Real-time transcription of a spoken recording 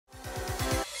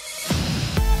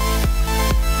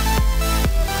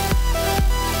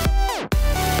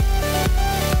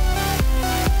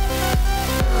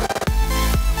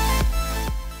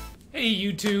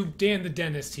Dan the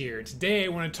dentist here. Today I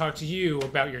want to talk to you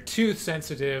about your tooth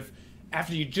sensitive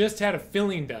after you just had a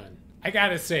filling done. I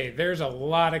gotta say, there's a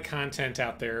lot of content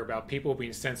out there about people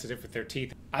being sensitive with their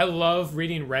teeth. I love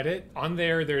reading Reddit. On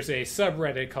there, there's a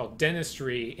subreddit called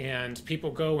Dentistry, and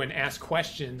people go and ask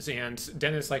questions, and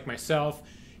dentists like myself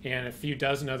and a few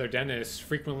dozen other dentists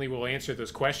frequently will answer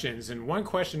those questions. And one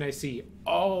question I see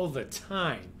all the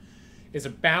time is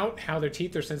about how their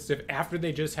teeth are sensitive after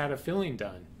they just had a filling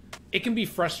done. It can be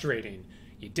frustrating.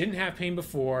 You didn't have pain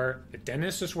before, the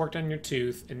dentist just worked on your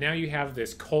tooth, and now you have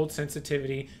this cold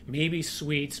sensitivity, maybe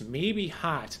sweets, maybe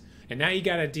hot, and now you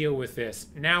gotta deal with this.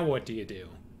 Now what do you do?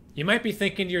 You might be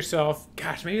thinking to yourself,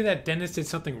 gosh, maybe that dentist did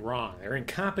something wrong. They're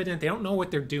incompetent, they don't know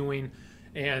what they're doing,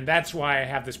 and that's why I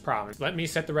have this problem. Let me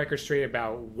set the record straight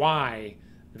about why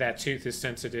that tooth is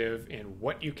sensitive and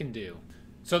what you can do.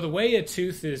 So the way a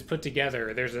tooth is put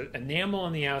together, there's an enamel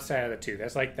on the outside of the tooth.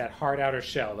 That's like that hard outer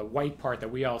shell, the white part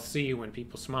that we all see when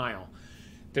people smile.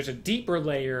 There's a deeper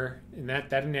layer, and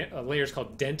that layer is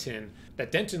called dentin.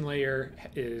 That dentin layer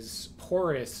is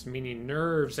porous, meaning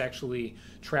nerves actually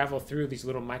travel through these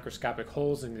little microscopic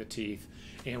holes in the teeth.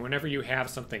 And whenever you have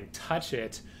something touch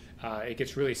it, it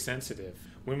gets really sensitive.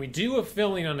 When we do a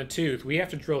filling on a tooth, we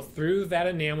have to drill through that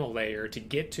enamel layer to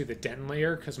get to the dentin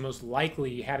layer because most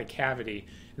likely you had a cavity,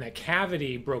 and that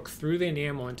cavity broke through the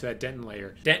enamel into that dentin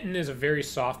layer. Dentin is a very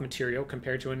soft material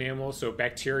compared to enamel, so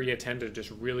bacteria tend to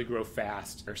just really grow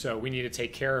fast. So we need to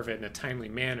take care of it in a timely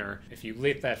manner. If you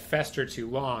let that fester too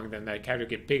long, then that cavity will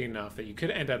get big enough that you could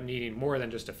end up needing more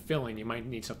than just a filling. You might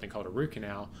need something called a root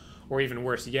canal, or even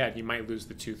worse yet, you might lose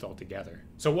the tooth altogether.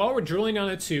 So while we're drilling on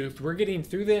a tooth, we're getting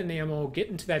through the enamel,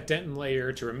 getting to that dentin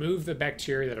layer to remove the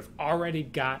bacteria that have already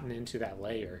gotten into that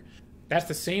layer. That's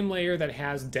the same layer that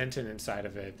has dentin inside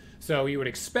of it. So you would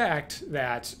expect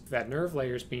that that nerve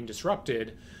layer is being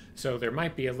disrupted, so there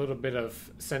might be a little bit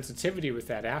of sensitivity with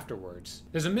that afterwards.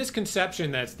 There's a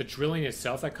misconception that it's the drilling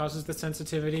itself that causes the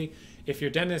sensitivity. If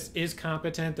your dentist is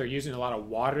competent, they're using a lot of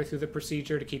water through the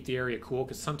procedure to keep the area cool,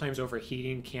 because sometimes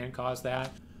overheating can cause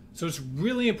that. So it's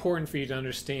really important for you to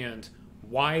understand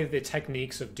why the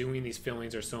techniques of doing these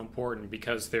fillings are so important,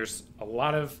 because there's a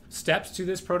lot of steps to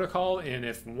this protocol, and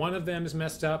if one of them is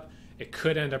messed up, it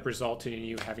could end up resulting in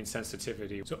you having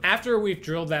sensitivity. So after we've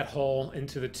drilled that hole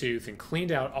into the tooth and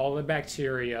cleaned out all the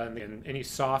bacteria and any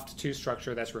soft tooth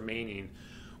structure that's remaining,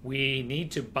 we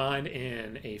need to bond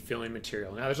in a filling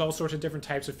material. Now there's all sorts of different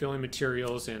types of filling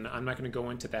materials, and I'm not going to go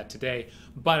into that today,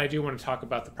 but I do want to talk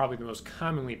about probably the most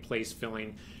commonly placed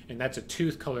filling, and that's a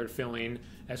tooth colored filling,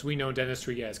 as we know in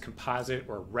dentistry as composite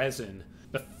or resin.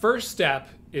 The first step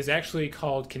is actually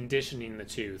called conditioning the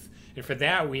tooth, and for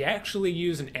that we actually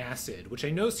use an acid, which I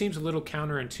know seems a little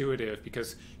counterintuitive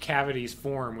because cavities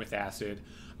form with acid,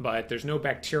 but there's no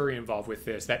bacteria involved with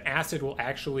this. That acid will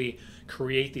actually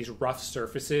create these rough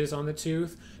surfaces on the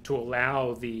tooth to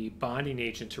allow the bonding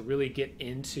agent to really get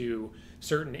into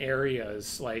certain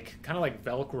areas, like kind of like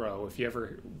Velcro. If you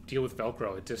ever deal with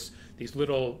Velcro, it just, these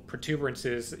little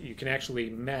protuberances, you can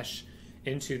actually mesh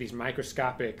into these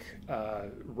microscopic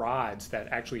rods that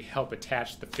actually help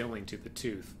attach the filling to the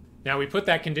tooth. Now we put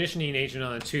that conditioning agent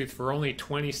on the tooth for only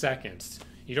 20 seconds.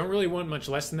 You don't really want much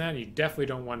less than that, and you definitely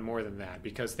don't want more than that,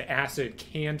 because the acid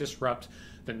can disrupt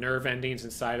the nerve endings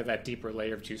inside of that deeper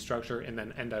layer of tooth structure and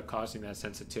then end up causing that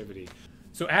sensitivity.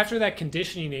 So after that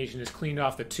conditioning agent is cleaned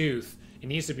off the tooth, it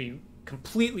needs to be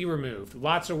completely removed.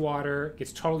 Lots of water,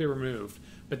 gets totally removed,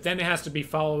 but then it has to be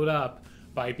followed up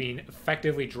by being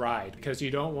effectively dried, because you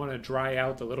don't want to dry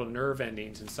out the little nerve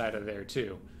endings inside of there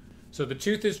too. So the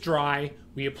tooth is dry,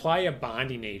 we apply a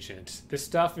bonding agent. This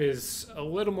stuff is a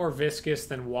little more viscous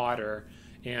than water,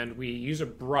 and we use a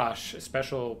brush, a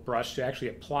special brush, to actually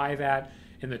apply that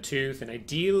in the tooth, and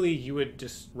ideally you would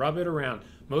just rub it around.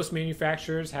 Most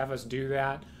manufacturers have us do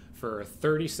that for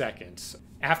 30 seconds.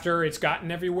 After it's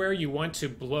gotten everywhere, you want to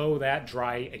blow that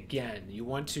dry again. You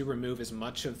want to remove as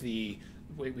much of the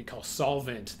what we call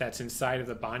solvent that's inside of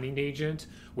the bonding agent,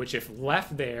 which if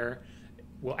left there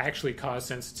will actually cause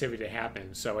sensitivity to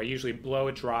happen. So I usually blow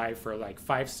it dry for like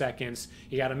 5 seconds.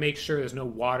 You got to make sure there's no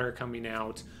water coming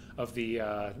out of the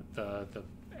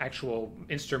actual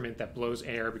instrument that blows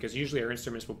air, because usually our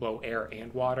instruments will blow air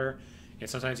and water, and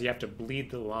sometimes you have to bleed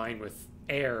the line with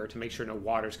air to make sure no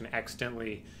water is going to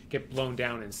accidentally get blown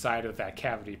down inside of that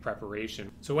cavity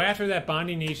preparation. So after that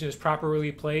bonding agent is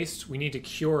properly placed, we need to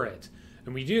cure it,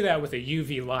 and we do that with a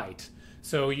UV light.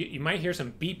 So you might hear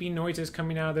some beeping noises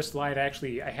coming out of this light.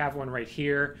 Actually, I have one right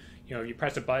here. You know, you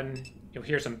press a button, you'll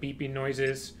hear some beeping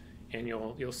noises, and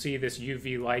you'll see this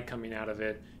UV light coming out of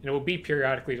it. And it will beep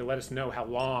periodically to let us know how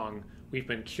long we've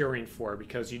been curing for,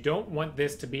 because you don't want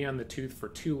this to be on the tooth for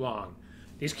too long.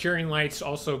 These curing lights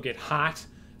also get hot,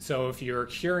 so if you're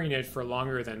curing it for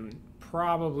longer than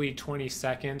probably 20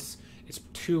 seconds, it's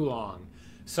too long.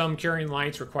 Some curing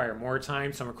lights require more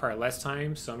time, some require less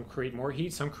time, some create more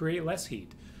heat, some create less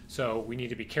heat. So we need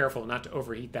to be careful not to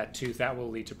overheat that tooth. That will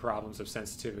lead to problems of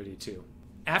sensitivity too.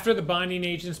 After the bonding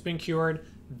agent's been cured,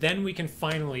 then we can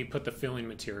finally put the filling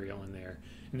material in there.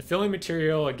 And the filling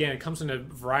material, again, comes in a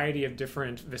variety of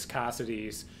different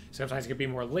viscosities. Sometimes it could be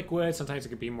more liquid, sometimes it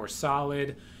could be more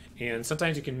solid, and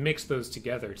sometimes you can mix those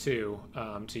together too,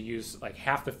 to use like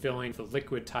half the filling for the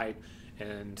liquid type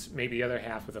and maybe the other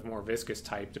half with a more viscous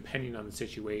type, depending on the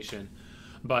situation.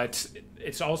 But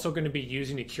it's also going to be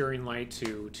using a curing light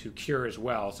to cure as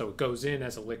well. So it goes in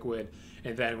as a liquid,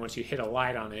 and then once you hit a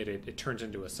light on it, it turns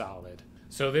into a solid.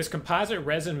 So this composite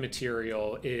resin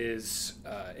material is,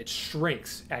 it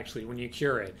shrinks actually when you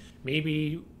cure it,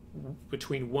 maybe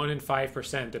between 1 and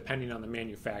 5% depending on the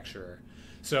manufacturer.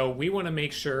 So we want to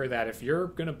make sure that if you're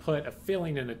going to put a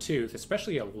filling in a tooth,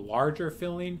 especially a larger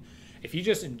filling, if you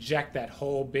just inject that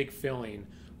whole big filling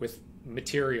with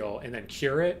material and then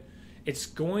cure it, it's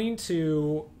going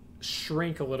to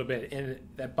shrink a little bit, and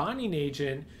that bonding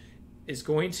agent is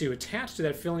going to attach to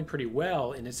that filling pretty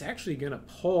well, and it's actually going to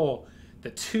pull the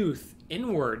tooth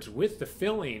inwards with the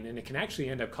filling, and it can actually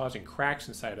end up causing cracks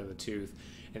inside of the tooth,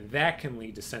 and that can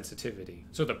lead to sensitivity.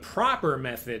 So the proper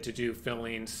method to do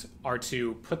fillings are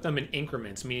to put them in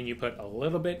increments, meaning you put a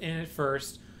little bit in it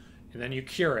first, and then you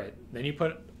cure it. Then you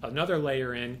put another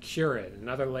layer in, cure it,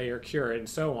 another layer, cure it, and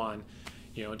so on,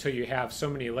 until you have so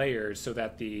many layers so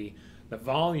that the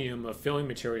volume of filling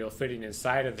material fitting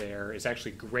inside of there is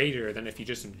actually greater than if you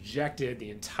just injected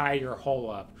the entire hole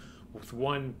up with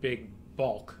one big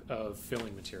bulk of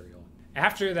filling material.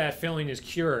 After that filling is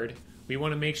cured, we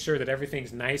want to make sure that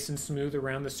everything's nice and smooth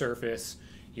around the surface.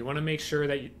 You want to make sure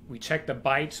that we check the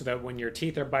bite so that when your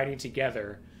teeth are biting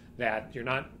together, that you're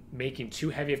not making too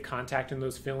heavy of contact in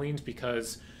those fillings,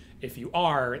 because if you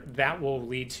are, that will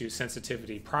lead to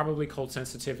sensitivity, probably cold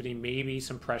sensitivity, maybe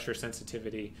some pressure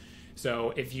sensitivity.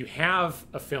 So if you have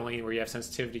a filling where you have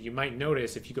sensitivity, you might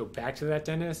notice if you go back to that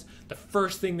dentist, the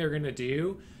first thing they're going to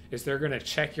do is they're going to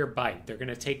check your bite. They're going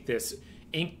to take this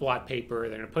ink blot paper,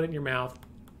 they're going to put it in your mouth,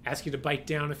 ask you to bite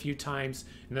down a few times,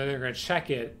 and then they're going to check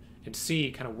it and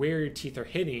see kind of where your teeth are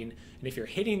hitting. And if you're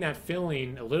hitting that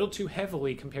filling a little too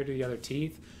heavily compared to the other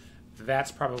teeth,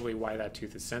 that's probably why that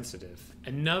tooth is sensitive.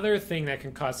 Another thing that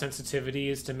can cause sensitivity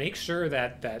is to make sure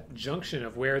that that junction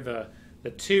of where the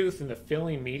tooth and the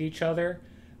filling meet each other,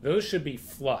 those should be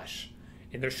flush.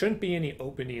 And there shouldn't be any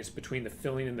openings between the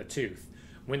filling and the tooth.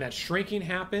 When that shrinking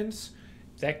happens,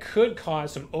 that could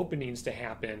cause some openings to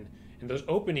happen. And those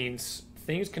openings,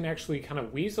 things can actually kind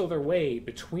of weasel their way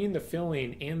between the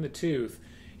filling and the tooth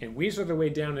and weasel their way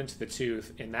down into the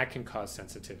tooth, and that can cause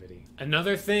sensitivity.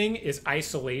 Another thing is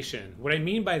isolation. What I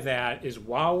mean by that is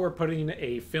while we're putting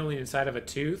a filling inside of a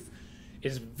tooth,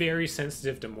 it's very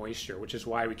sensitive to moisture, which is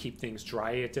why we keep things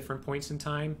dry at different points in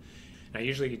time. And I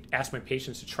usually ask my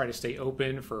patients to try to stay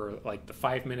open for like the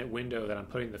 5-minute window that I'm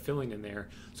putting the filling in there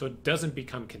so it doesn't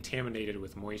become contaminated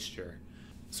with moisture.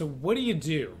 So what do you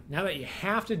do? Now that you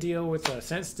have to deal with a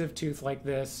sensitive tooth like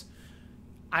this,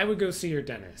 I would go see your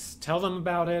dentist. Tell them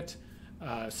about it,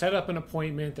 set up an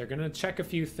appointment. They're going to check a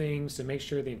few things to make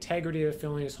sure the integrity of the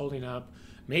filling is holding up,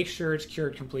 make sure it's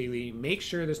cured completely, make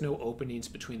sure there's no openings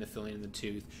between the filling and the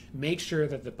tooth, make sure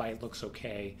that the bite looks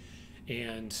okay,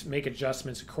 and make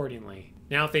adjustments accordingly.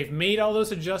 Now, if they've made all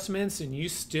those adjustments and you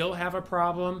still have a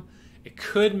problem, it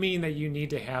could mean that you need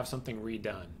to have something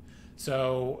redone.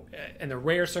 So in the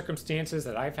rare circumstances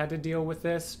that I've had to deal with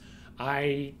this,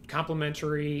 I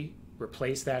complimentary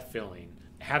replace that filling.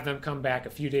 Have them come back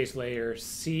a few days later,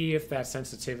 see if that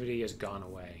sensitivity has gone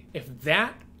away. If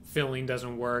that filling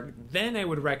doesn't work, then I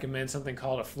would recommend something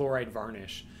called a fluoride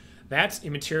varnish. That's a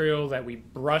material that we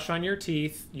brush on your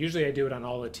teeth. Usually I do it on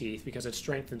all the teeth because it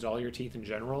strengthens all your teeth in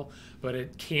general, but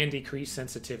it can decrease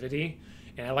sensitivity.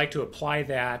 And I like to apply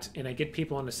that, and I get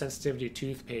people on the sensitivity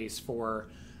toothpaste for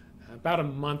about a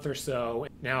month or so.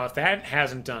 Now, if that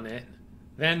hasn't done it,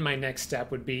 then my next step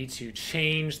would be to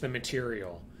change the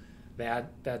material.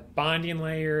 That bonding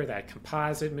layer, that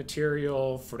composite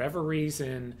material, for whatever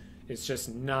reason, is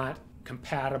just not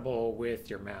compatible with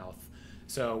your mouth.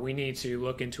 So we need to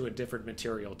look into a different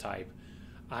material type.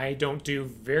 I don't do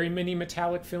very many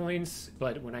metallic fillings,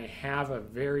 but when I have a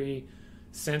very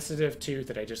sensitive tooth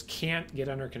that I just can't get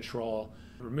under control,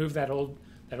 remove that old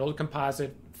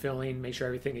composite filling, make sure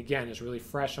everything, again, is really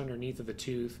fresh underneath of the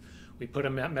tooth. We put a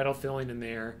metal filling in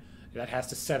there, that has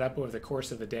to set up over the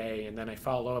course of the day, and then I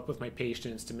follow up with my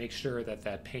patients to make sure that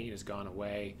that pain has gone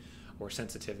away or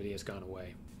sensitivity has gone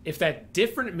away. If that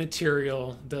different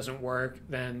material doesn't work,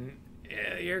 then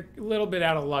you're a little bit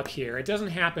out of luck here. It doesn't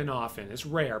happen often. It's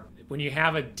rare. When you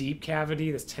have a deep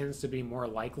cavity, this tends to be more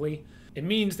likely. It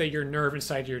means that your nerve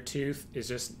inside your tooth is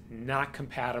just not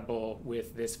compatible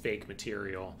with this fake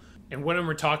material. And what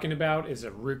we're talking about is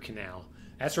a root canal.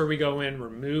 That's where we go in,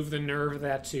 remove the nerve of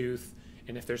that tooth,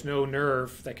 and if there's no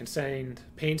nerve that can send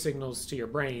pain signals to your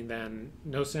brain, then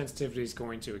no sensitivity is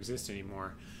going to exist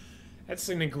anymore. That's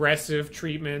an aggressive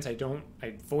treatment. I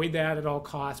avoid that at all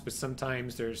costs, but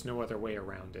sometimes there's no other way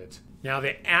around it. Now,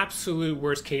 the absolute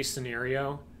worst case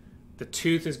scenario, the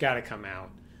tooth has got to come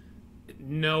out.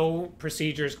 No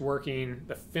procedures working,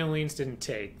 the fillings didn't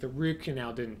take, the root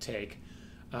canal didn't take.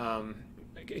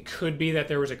 It could be that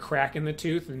there was a crack in the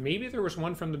tooth, and maybe there was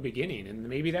one from the beginning, and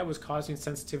maybe that was causing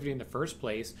sensitivity in the first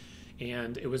place,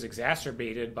 and it was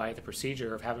exacerbated by the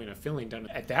procedure of having a filling done.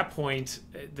 At that point,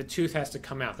 the tooth has to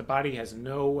come out. The body has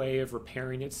no way of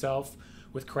repairing itself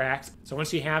with cracks. So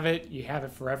once you have it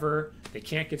forever. They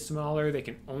can't get smaller, they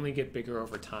can only get bigger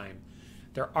over time.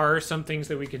 There are some things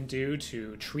that we can do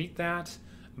to treat that,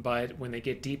 but when they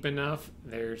get deep enough,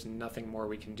 there's nothing more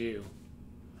we can do.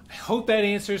 I hope that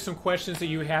answers some questions that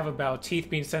you have about teeth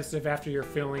being sensitive after your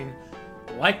filling.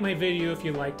 Like my video if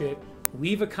you liked it.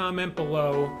 Leave a comment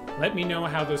below. Let me know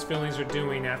how those fillings are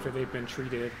doing after they've been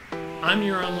treated. I'm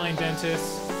your online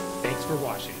dentist. Thanks for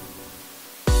watching.